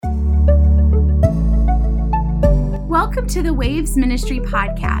Welcome to the Waves Ministry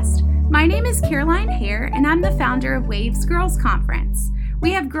Podcast. My name is Caroline Hare, and I'm the founder of Waves Girls Conference.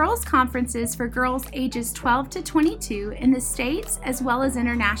 We have girls' conferences for girls ages 12 to 22 in the States as well as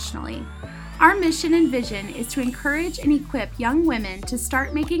internationally. Our mission and vision is to encourage and equip young women to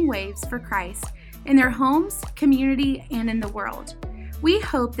start making waves for Christ in their homes, community, and in the world. We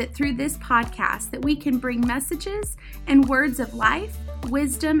hope that through this podcast that we can bring messages and words of life,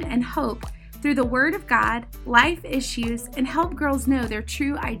 wisdom, and hope through the Word of God, life issues, and help girls know their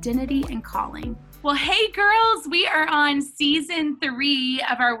true identity and calling. Well, hey girls, we are on season 3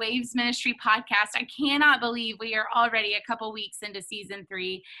 of our Waves Ministry podcast. I cannot believe we are already a couple weeks into season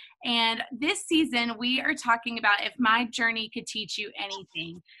 3. And this season, we are talking about if my journey could teach you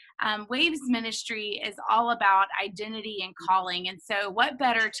anything. Waves Ministry is all about identity and calling. And so what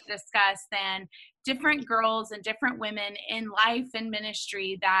better to discuss than different girls and different women in life and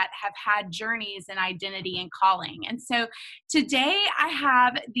ministry that have had journeys in identity and calling. And so today I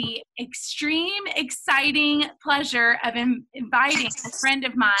have the extreme, exciting pleasure of inviting a friend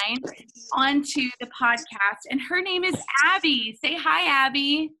of mine onto the podcast. And her name is Abby. Say hi,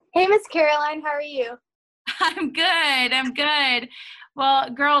 Abby. Hey, Miss Caroline. How are you? I'm good. Well,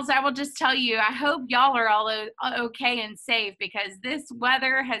 girls, I will just tell you, I hope y'all are all okay and safe because this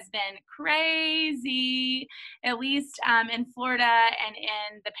weather has been crazy, at least in Florida and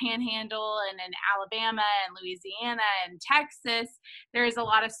in the Panhandle and in Alabama and Louisiana and Texas. There's a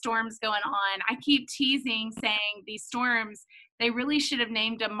lot of storms going on. I keep teasing saying these storms, they really should have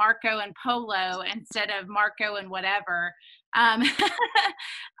named them Marco and Polo instead of Marco and whatever.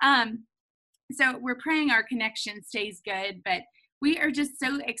 So we're praying our connection stays good, but we are just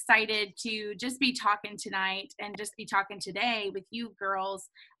so excited to just be talking tonight and just be talking today with you girls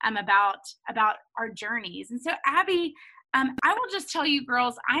about our journeys. And so Abby, I will just tell you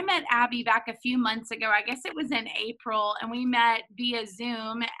girls, I met Abby back a few months ago. I guess it was in April, and we met via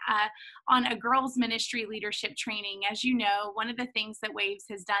Zoom on a girls ministry leadership training. As you know, one of the things that Waves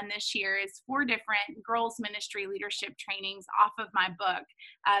has done this year is 4 different girls ministry leadership trainings off of my book,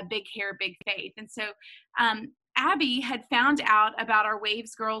 Big Hair, Big Faith. And so Abby had found out about our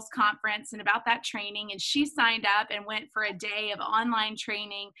Waves Girls Conference and about that training, and she signed up and went for a day of online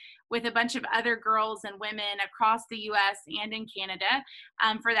training with a bunch of other girls and women across the U.S. and in Canada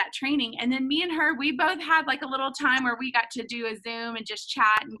for that training. And then me and her, we both had like a little time where we got to do a Zoom and just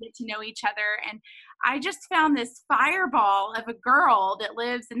chat and get to know each other. And I just found this fireball of a girl that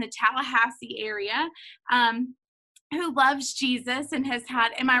lives in the Tallahassee area who loves Jesus and has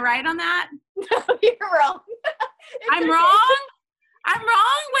had, am I right on that? No, you're wrong. I'm wrong? I'm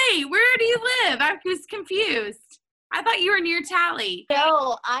wrong? Wait, where do you live? I was confused. I thought you were near Tally.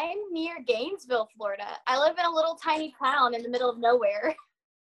 No, I'm near Gainesville, Florida. I live in a little tiny town in the middle of nowhere.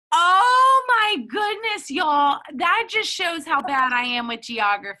 Oh my goodness, y'all. That just shows how bad I am with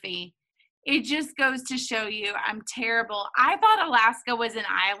geography. It just goes to show you I'm terrible. I thought Alaska was an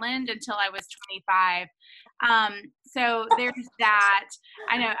island until I was 25. So there's that.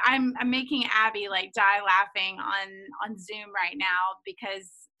 I know I'm making Abby like die laughing on Zoom right now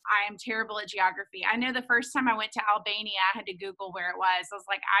because I am terrible at geography. I know the first time I went to Albania, I had to Google where it was. I was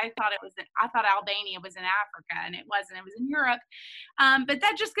like, I thought Albania was in Africa, and it wasn't. It was in Europe. But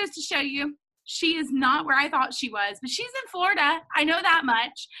that just goes to show you she is not where I thought she was, but she's in Florida. I know that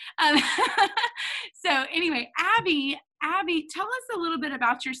much. So anyway, Abby, tell us a little bit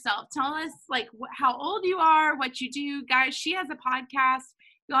about yourself. Tell us like how old you are, what you do. Guys, she has a podcast.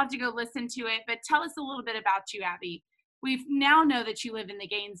 You'll have to go listen to it, but tell us a little bit about you, Abby. We now know that you live in the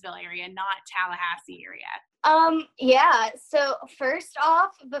Gainesville area, not Tallahassee area. Yeah. So first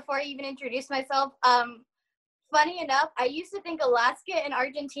off, before I even introduce myself, funny enough, I used to think Alaska and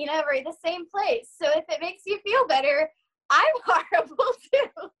Argentina were the same place. So if it makes you feel better, I'm horrible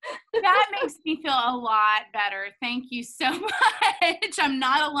too. That makes me feel a lot better. Thank you so much. I'm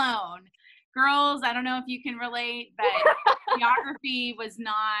not alone. Girls, I don't know if you can relate, but geography was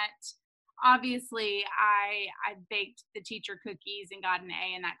not, obviously I baked the teacher cookies and got an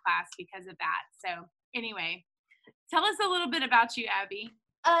A in that class because of that. So anyway, tell us a little bit about you, Abby.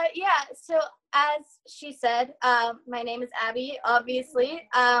 Yeah, so as she said, my name is Abby, obviously.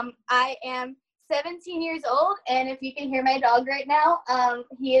 I am 17 years old, and if you can hear my dog right now,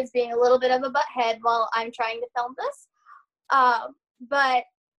 he is being a little bit of a butthead while I'm trying to film this. But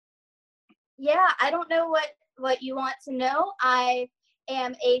yeah, I don't know what you want to know. I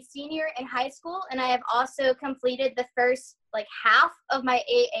am a senior in high school, and I have also completed the first half of my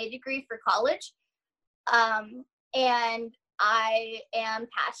AA degree for college. And I am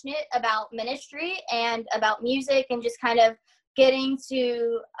passionate about ministry and about music and just kind of getting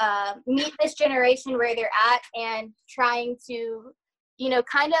to meet this generation where they're at and trying to,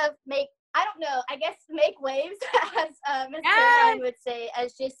 kind of make, I don't know, I guess make waves, as Ms. Caroline would say,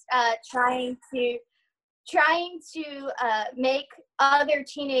 as just trying to make other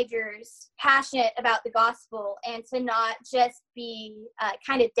teenagers passionate about the gospel and to not just be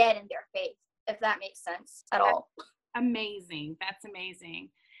kind of dead in their faith, if that makes sense at all. Amazing. That's amazing.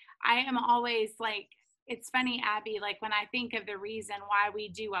 I am always like, it's funny, Abby, like when I think of the reason why we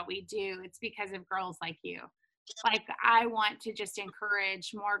do what we do, it's because of girls like you. Like, I want to just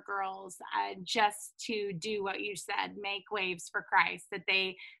encourage more girls just to do what you said, make waves for Christ, that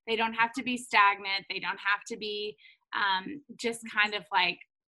they don't have to be stagnant. They don't have to be just kind of like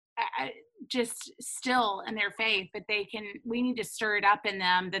just still in their faith, but we need to stir it up in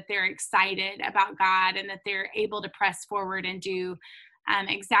them, that they're excited about God and that they're able to press forward and do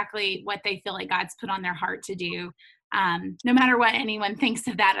exactly what they feel like God's put on their heart to do, no matter what anyone thinks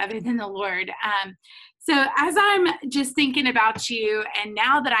of that other than the Lord. So as I'm just thinking about you, and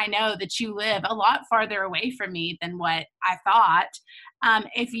now that I know that you live a lot farther away from me than what I thought,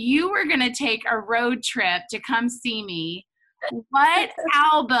 if you were going to take a road trip to come see me, what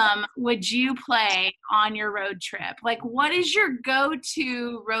album would you play on your road trip? Like, what is your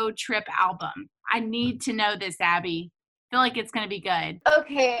go-to road trip album? I need to know this, Abby. I feel like it's going to be good.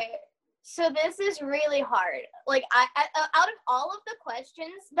 Okay, so this is really hard. Like, I out of all of the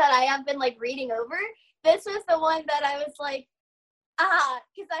questions that I have been like reading over, this was the one that I was like,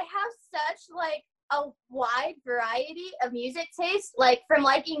 because I have such like a wide variety of music taste, like from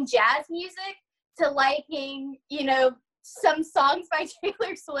liking jazz music to liking, some songs by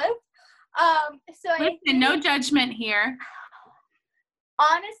Taylor Swift. Listen, no judgment here.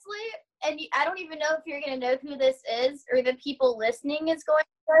 Honestly, and I don't even know if you're going to know who this is or the people listening is going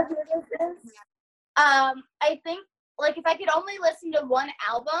to know who this is. I think, like, if I could only listen to one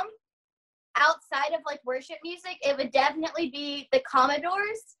album outside of, like, worship music, it would definitely be the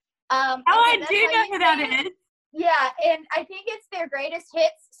Commodores. I do know who that is. Yeah, and I think it's their greatest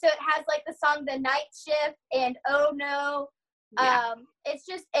hits. So it has, like, the song The Night Shift and Oh No. Yeah.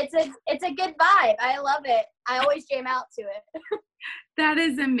 It's a good vibe. I love it. I always jam out to it. That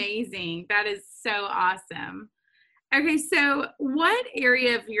is amazing. That is so awesome. Okay, so what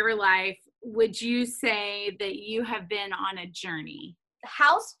area of your life would you say that you have been on a journey?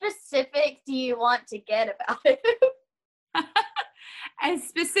 How specific do you want to get about it? As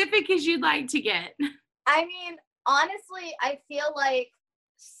specific as you'd like to get. I mean, honestly, I feel like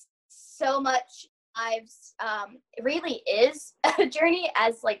so much lives really is a journey,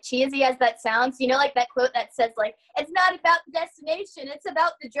 as like cheesy as that sounds. Like that quote that says like, it's not about the destination, it's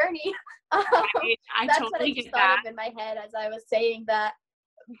about the journey. I that's totally what I get just thought of in my head as I was saying that.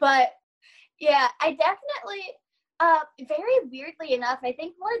 But yeah, I definitely very weirdly enough, I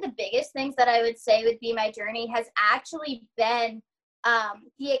think one of the biggest things that I would say would be my journey has actually been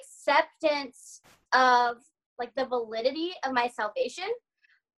the acceptance of like the validity of my salvation.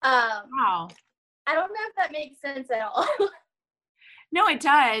 Wow. I don't know if that makes sense at all. No, it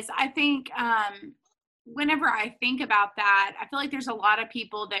does. I think whenever I think about that, I feel like there's a lot of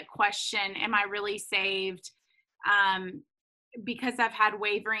people that question, am I really saved? Because I've had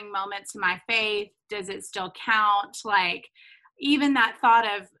wavering moments in my faith, does it still count? Like, even that thought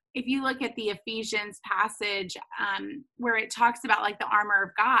of, if you look at the Ephesians passage where it talks about like the armor of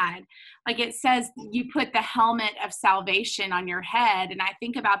God, like it says you put the helmet of salvation on your head. And I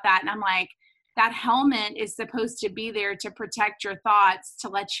think about that and I'm like, that helmet is supposed to be there to protect your thoughts, to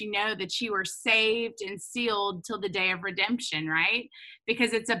let you know that you are saved and sealed till the day of redemption, right?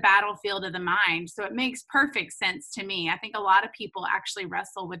 Because it's a battlefield of the mind. So it makes perfect sense to me. I think a lot of people actually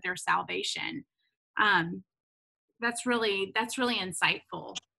wrestle with their salvation. That's really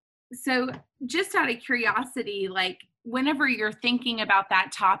insightful. So just out of curiosity, like whenever you're thinking about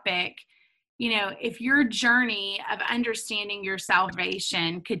that topic, if your journey of understanding your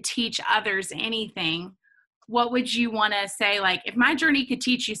salvation could teach others anything, what would you want to say? Like, if my journey could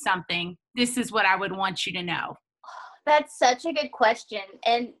teach you something, this is what I would want you to know. That's such a good question.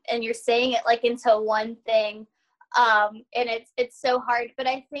 And you're saying it like into one thing. And it's so hard, but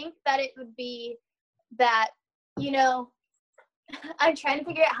I think that it would be that, I'm trying to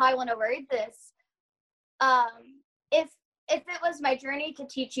figure out how I want to word this. If it was my journey to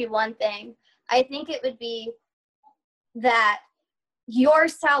teach you one thing, I think it would be that your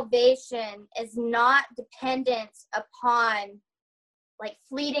salvation is not dependent upon like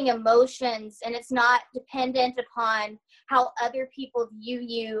fleeting emotions, and it's not dependent upon how other people view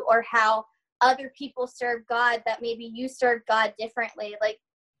you or how other people serve God, that maybe you serve God differently. Like,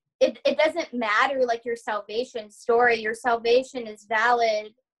 it doesn't matter like your salvation story. Your salvation is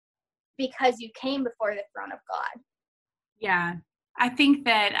valid because you came before the throne of God. Yeah. I think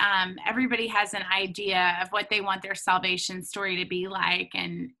that everybody has an idea of what they want their salvation story to be like.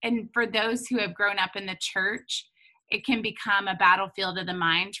 And for those who have grown up in the church, it can become a battlefield of the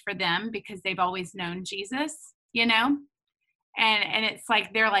mind for them because they've always known Jesus, you know? And it's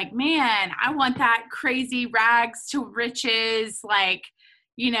like, they're like, man, I want that crazy rags to riches, like,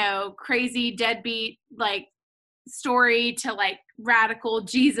 you know, crazy deadbeat, like story to like radical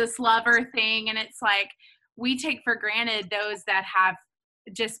Jesus lover thing. And it's like, we take for granted those that have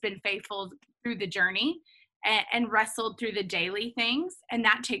just been faithful through the journey and wrestled through the daily things. And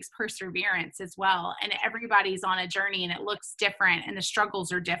that takes perseverance as well. And everybody's on a journey and it looks different and the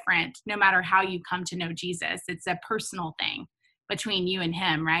struggles are different no matter how you come to know Jesus. It's a personal thing between you and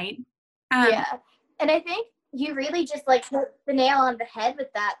him, right? Yeah. And I think you really just like hit the nail on the head with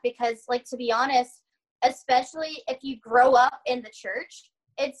that, because like, to be honest, especially if you grow up in the church,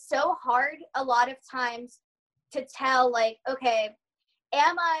 it's so hard a lot of times to tell, like, okay,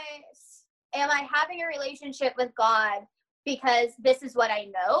 am I having a relationship with God because this is what I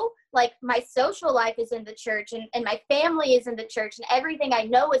know? Like, my social life is in the church and my family is in the church and everything I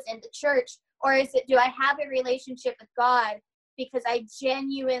know is in the church. Or is it, do I have a relationship with God because I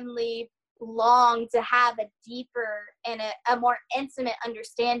genuinely long to have a deeper and a more intimate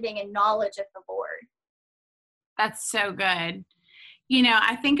understanding and knowledge of the Lord? That's so good. You know,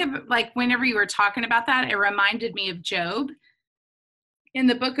 I think of like whenever you were talking about that, it reminded me of Job. In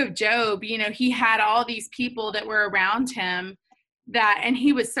the book of Job, you know, he had all these people that were around him and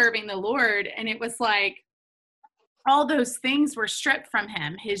he was serving the Lord. And it was like all those things were stripped from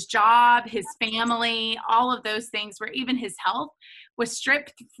him. His job, his family, all of those things were, even his health was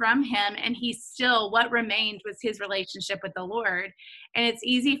stripped from him. And he still, what remained was his relationship with the Lord. And it's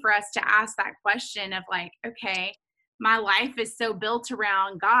easy for us to ask that question of like, okay, my life is so built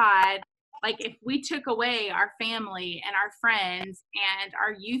around God. Like if we took away our family and our friends and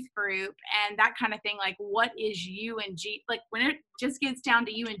our youth group and that kind of thing, like what is you and like when it just gets down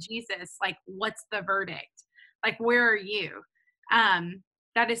to you and Jesus, like what's the verdict? Like, where are you?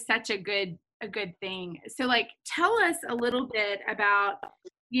 That is such a good thing. So like, tell us a little bit about,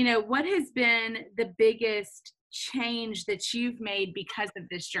 you know, what has been the biggest change that you've made because of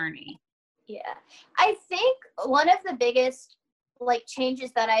this journey? Yeah, I think one of the biggest like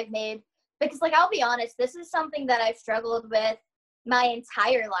changes that I've made, because like, I'll be honest, this is something that I've struggled with my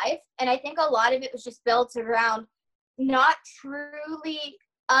entire life. And I think a lot of it was just built around not truly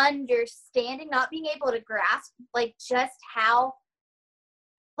understanding, not being able to grasp like just how,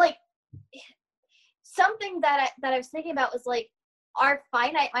 like, something that I was thinking about was like, our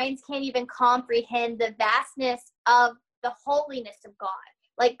finite minds can't even comprehend the vastness of the holiness of God.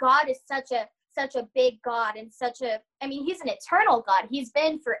 Like, God is such a big God and I mean, he's an eternal God. He's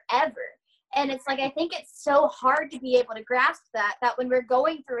been forever. And it's like, I think it's so hard to be able to grasp that when we're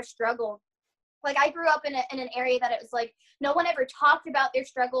going through a struggle. Like, I grew up in an area that it was like, no one ever talked about their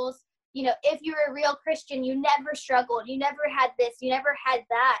struggles. You know, if you were a real Christian, you never struggled. You never had this, you never had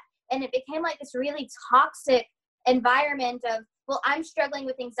that. And it became like this really toxic environment of, well, I'm struggling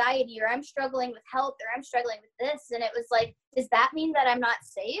with anxiety, or I'm struggling with health, or I'm struggling with this. And it was like, does that mean that I'm not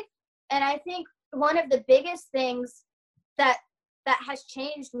safe? And I think one of the biggest things that has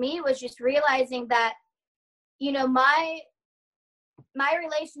changed me was just realizing that, you know, my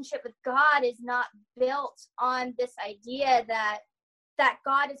relationship with God is not built on this idea that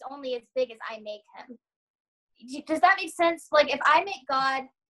God is only as big as I make him. Does that make sense? Like, if I make God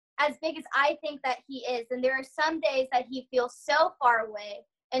as big as I think that he is, and there are some days that he feels so far away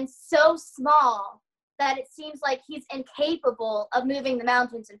and so small that it seems like he's incapable of moving the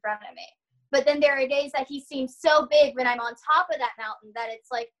mountains in front of me. But then there are days that he seems so big when I'm on top of that mountain that it's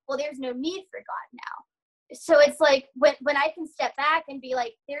like, well, there's no need for God now. So it's like when I can step back and be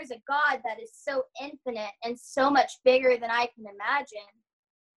like, there's a God that is so infinite and so much bigger than I can imagine,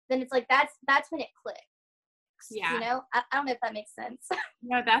 then it's like, that's when it clicks. Yeah. You know, I don't know if that makes sense.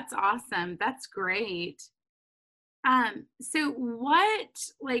 No, that's awesome. That's great. So what,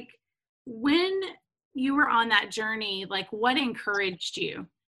 like, when you were on that journey, like, what encouraged you?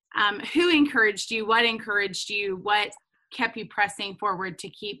 Who encouraged you? What encouraged you? What kept you pressing forward to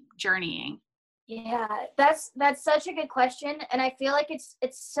keep journeying? Yeah, that's such a good question. And I feel like it's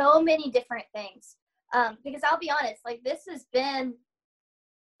so many different things. Because I'll be honest, like, this has been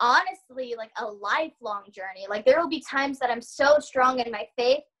honestly like a lifelong journey. Like, there will be times that I'm so strong in my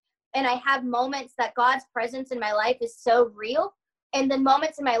faith and I have moments that God's presence in my life is so real, and then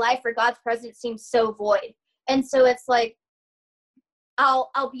moments in my life where God's presence seems so void. And so it's like,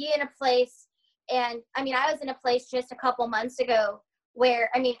 I'll be in a place, and I mean, I was in a place just a couple months ago where,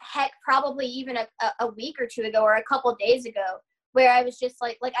 I mean, heck, probably even a week or two ago or a couple days ago, where I was just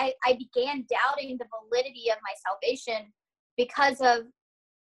like I began doubting the validity of my salvation because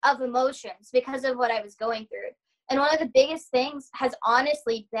of emotions, because of what I was going through. And one of the biggest things has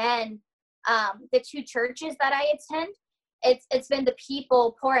honestly been the two churches that I attend. It's been the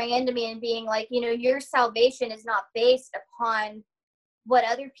people pouring into me and being like, you know, your salvation is not based upon what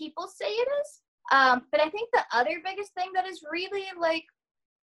other people say it is. But I think the other biggest thing that has really like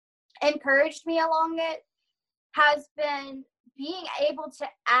encouraged me along it has been being able to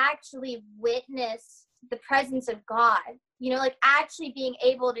actually witness the presence of God, you know, like actually being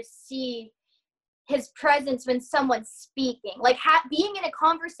able to see his presence when someone's speaking, like being in a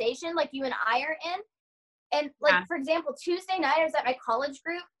conversation like you and I are in. And like, for example, Tuesday night, I was at my college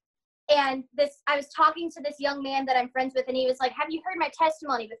group, and I was talking to this young man that I'm friends with, and he was like, have you heard my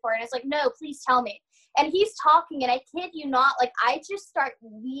testimony before? And I was like, no, please tell me. And he's talking, and I kid you not, like I just start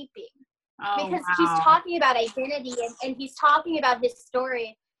weeping because he's talking about identity, and he's talking about his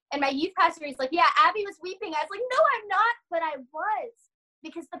story. And my youth pastor is like, yeah, Abby was weeping. I was like, no, I'm not, but I was,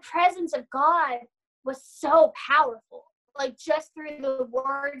 because the presence of God was so powerful, like just through the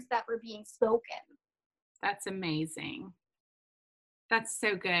words that were being spoken. That's amazing. That's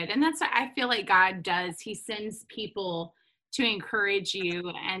so good. And that's what I feel like God does. He sends people to encourage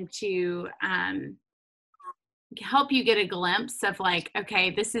you and to help you get a glimpse of like,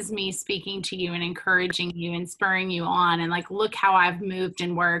 okay, this is me speaking to you and encouraging you and spurring you on. And like, look how I've moved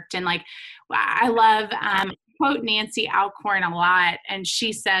and worked. And like, I love, quote Nancy Alcorn a lot. And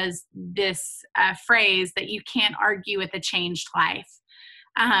she says this phrase that you can't argue with a changed life.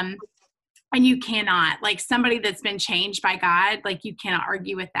 And you cannot, like somebody that's been changed by God, like you cannot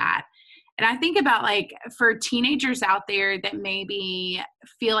argue with that. And I think about like for teenagers out there that maybe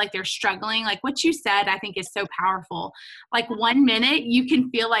feel like they're struggling, like what you said, I think is so powerful. Like 1 minute you can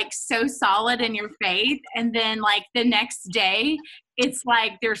feel like so solid in your faith. And then like the next day, it's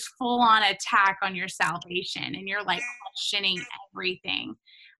like there's full on attack on your salvation and you're like questioning everything.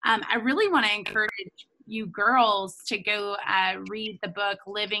 I really want to encourage you girls to go read the book,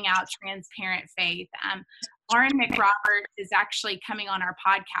 Living Out Transparent Faith. Lauren McRoberts is actually coming on our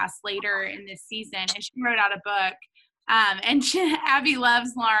podcast later in this season, and she wrote out a book. And Abby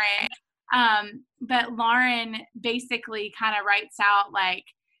loves Lauren. But Lauren basically kind of writes out like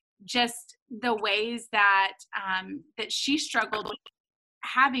just the ways that that she struggled with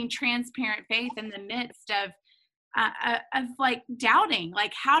having transparent faith in the midst of like doubting.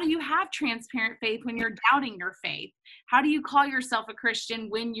 Like, how do you have transparent faith when you're doubting your faith? How do you call yourself a Christian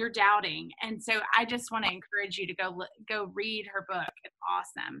when you're doubting? And so I just want to encourage you to go read her book. It's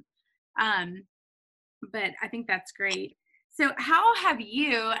awesome. But I think that's great. So how have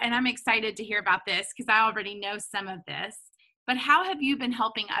you, and I'm excited to hear about this because I already know some of this, but how have you been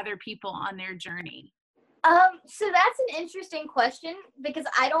helping other people on their journey? So that's an interesting question because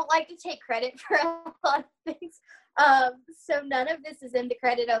I don't like to take credit for a lot of things. So none of this is in the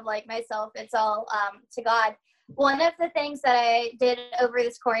credit of like myself. It's all to God. One of the things that I did over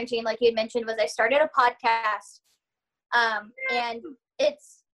this quarantine, like you had mentioned, was I started a podcast. And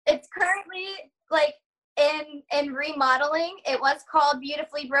it's currently like in remodeling. It was called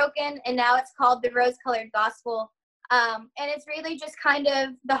Beautifully Broken, and now it's called The Rose Colored Gospel. And it's really just kind of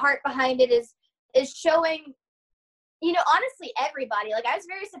the heart behind it is showing, you know, honestly, everybody. Like, I was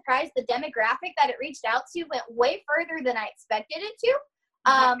very surprised the demographic that it reached out to went way further than I expected it to.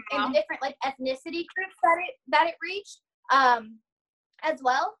 And the different like ethnicity groups that it reached as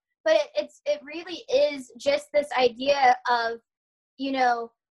well. But it really is just this idea of, you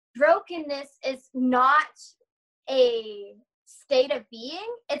know, brokenness is not a state of being,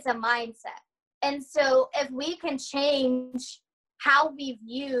 it's a mindset. And so if we can change how we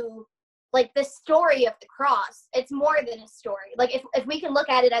view like the story of the cross, it's more than a story. Like if we can look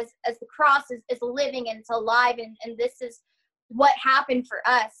at it as the cross is living and it's alive and this is what happened for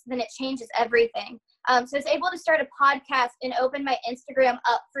us, then it changes everything. So I was able to start a podcast and open my Instagram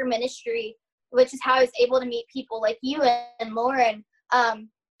up for ministry, which is how I was able to meet people like you and Lauren.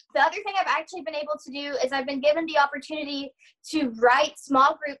 The other thing I've actually been able to do is I've been given the opportunity to write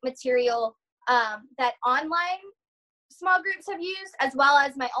small group material that online small groups have used, as well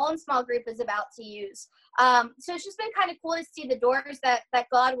as my own small group is about to use. So it's just been kind of cool to see the doors that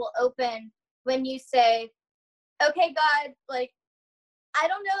God will open when you say, okay, God, like, I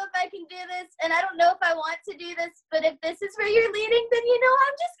don't know if I can do this, and I don't know if I want to do this, but if this is where you're leading, then, you know,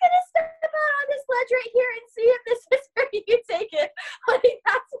 I'm just going to step out on this ledge right here and see if this is where you take it. Like,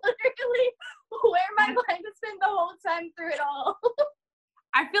 that's literally where my mind has been the whole time through it all.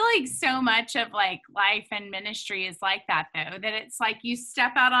 so much of like life and ministry is like that though, that it's like you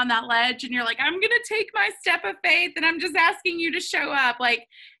step out on that ledge and you're like, I'm going to take my step of faith and I'm just asking you to show up. Like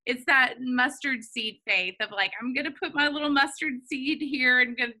it's that mustard seed faith of like, I'm going to put my little mustard seed here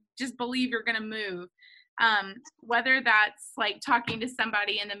and gonna just believe you're going to move. Whether that's like talking to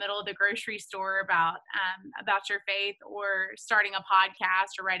somebody in the middle of the grocery store about your faith, or starting a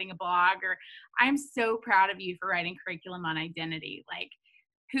podcast or writing a blog, or I'm so proud of you for writing Curriculum on Identity. Like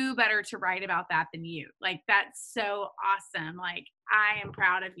who better to write about that than you? Like that's so awesome. Like I am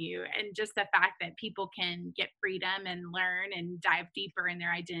proud of you. And just the fact that people can get freedom and learn and dive deeper in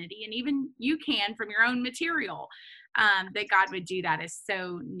their identity. And even you can from your own material, that God would do that is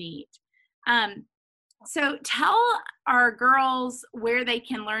so neat. So tell our girls where they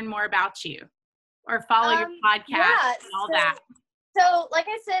can learn more about you or follow your podcast and all that. So like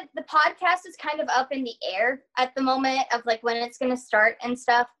I said, the podcast is kind of up in the air at the moment of like when it's going to start and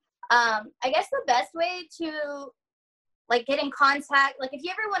stuff. I guess the best way to like get in contact, like if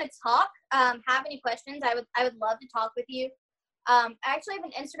you ever want to talk, have any questions, I would love to talk with you. I actually have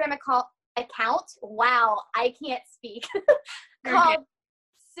an Instagram account. Wow, I can't speak. Called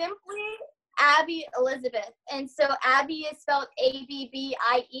Simply Abby Elizabeth. And so Abby is spelled Abbie,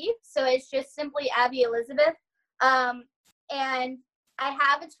 so it's just Simply Abby Elizabeth. And I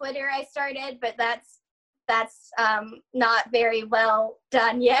have a Twitter I started, but that's not very well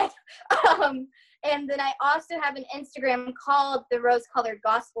done yet. And then I also have an Instagram called The Rose Colored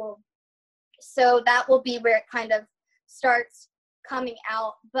Gospel. So that will be where it kind of starts coming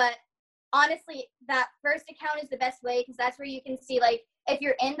out. But honestly, that first account is the best way because that's where you can see, like, if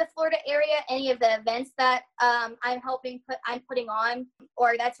you're in the Florida area, any of the events that I'm putting on,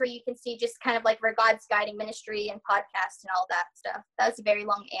 or that's where you can see just kind of like where God's guiding ministry and podcast and all that stuff. That was a very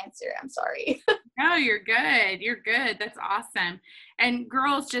long answer. I'm sorry. No, you're good. You're good. That's awesome. And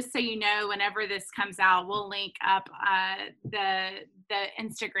girls, just so you know, whenever this comes out, we'll link up the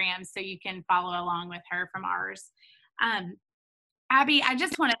Instagram so you can follow along with her from ours. Abby, I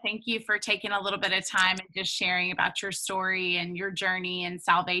just want to thank you for taking a little bit of time and just sharing about your story and your journey and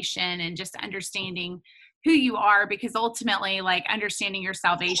salvation and just understanding who you are, because ultimately, like, understanding your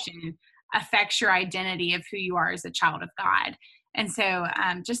salvation affects your identity of who you are as a child of God. And so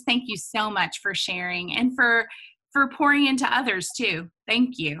just thank you so much for sharing and for pouring into others too.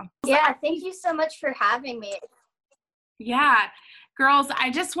 Thank you. Yeah, thank you so much for having me. Yeah. Girls, I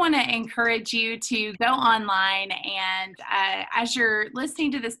just want to encourage you to go online and as you're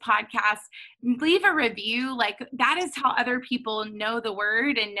listening to this podcast, leave a review. Like, that is how other people know the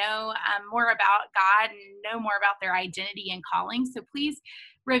word and know more about God and know more about their identity and calling. So please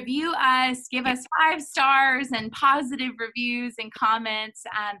review us, give us 5 stars and positive reviews and comments.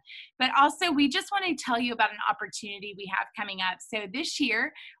 But also, we just want to tell you about an opportunity we have coming up. So this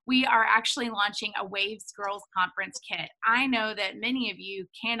year, we are actually launching a Waves Girls Conference kit. I know that many of you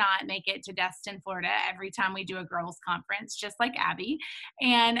cannot make it to Destin, Florida every time we do a girls conference, just like Abby.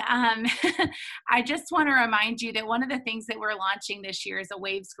 And I just want to remind you that one of the things that we're launching this year is a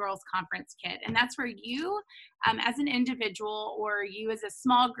Waves Girls Conference kit. And that's where you, as an individual, or you as a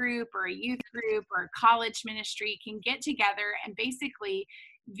small group or a youth group or a college ministry, can get together and basically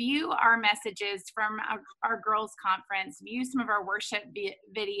view our messages from our girls conference, view some of our worship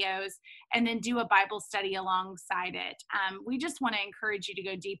videos, and then do a Bible study alongside it. We just want to encourage you to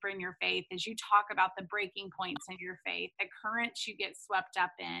go deeper in your faith as you talk about the breaking points in your faith, the currents you get swept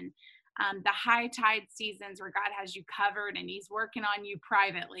up in, the high tide seasons where God has you covered and he's working on you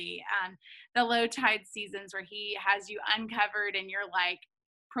privately, the low tide seasons where he has you uncovered and you're like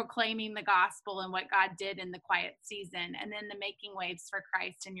proclaiming the gospel and what God did in the quiet season, and then the making waves for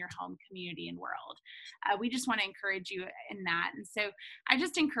Christ in your home, community, and world. We just want to encourage you in that. And so I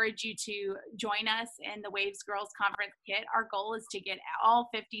just encourage you to join us in the Waves Girls Conference Kit. Our goal is to get all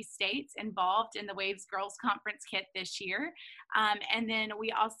 50 states involved in the Waves Girls Conference Kit this year. And then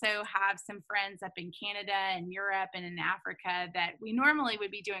we also have some friends up in Canada and Europe and in Africa that we normally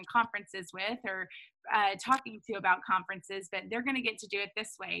would be doing conferences with or talking to about conferences, but they're going to get to do it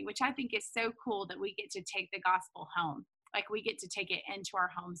this way, which I think is so cool that we get to take the gospel home. Like, we get to take it into our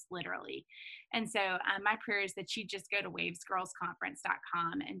homes, literally. And so my prayer is that you just go to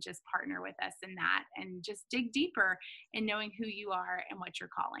wavesgirlsconference.com and just partner with us in that and just dig deeper in knowing who you are and what your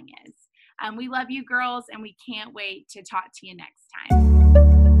calling is. We love you, girls, and we can't wait to talk to you next time.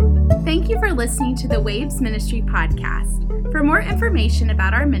 Thank you for listening to the Waves Ministry podcast. For more information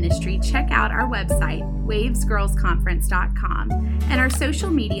about our ministry, check out our website, wavesgirlsconference.com, and our social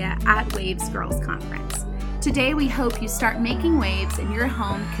media at Waves Girls Conference. Today, we hope you start making waves in your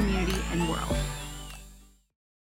home, community, and world.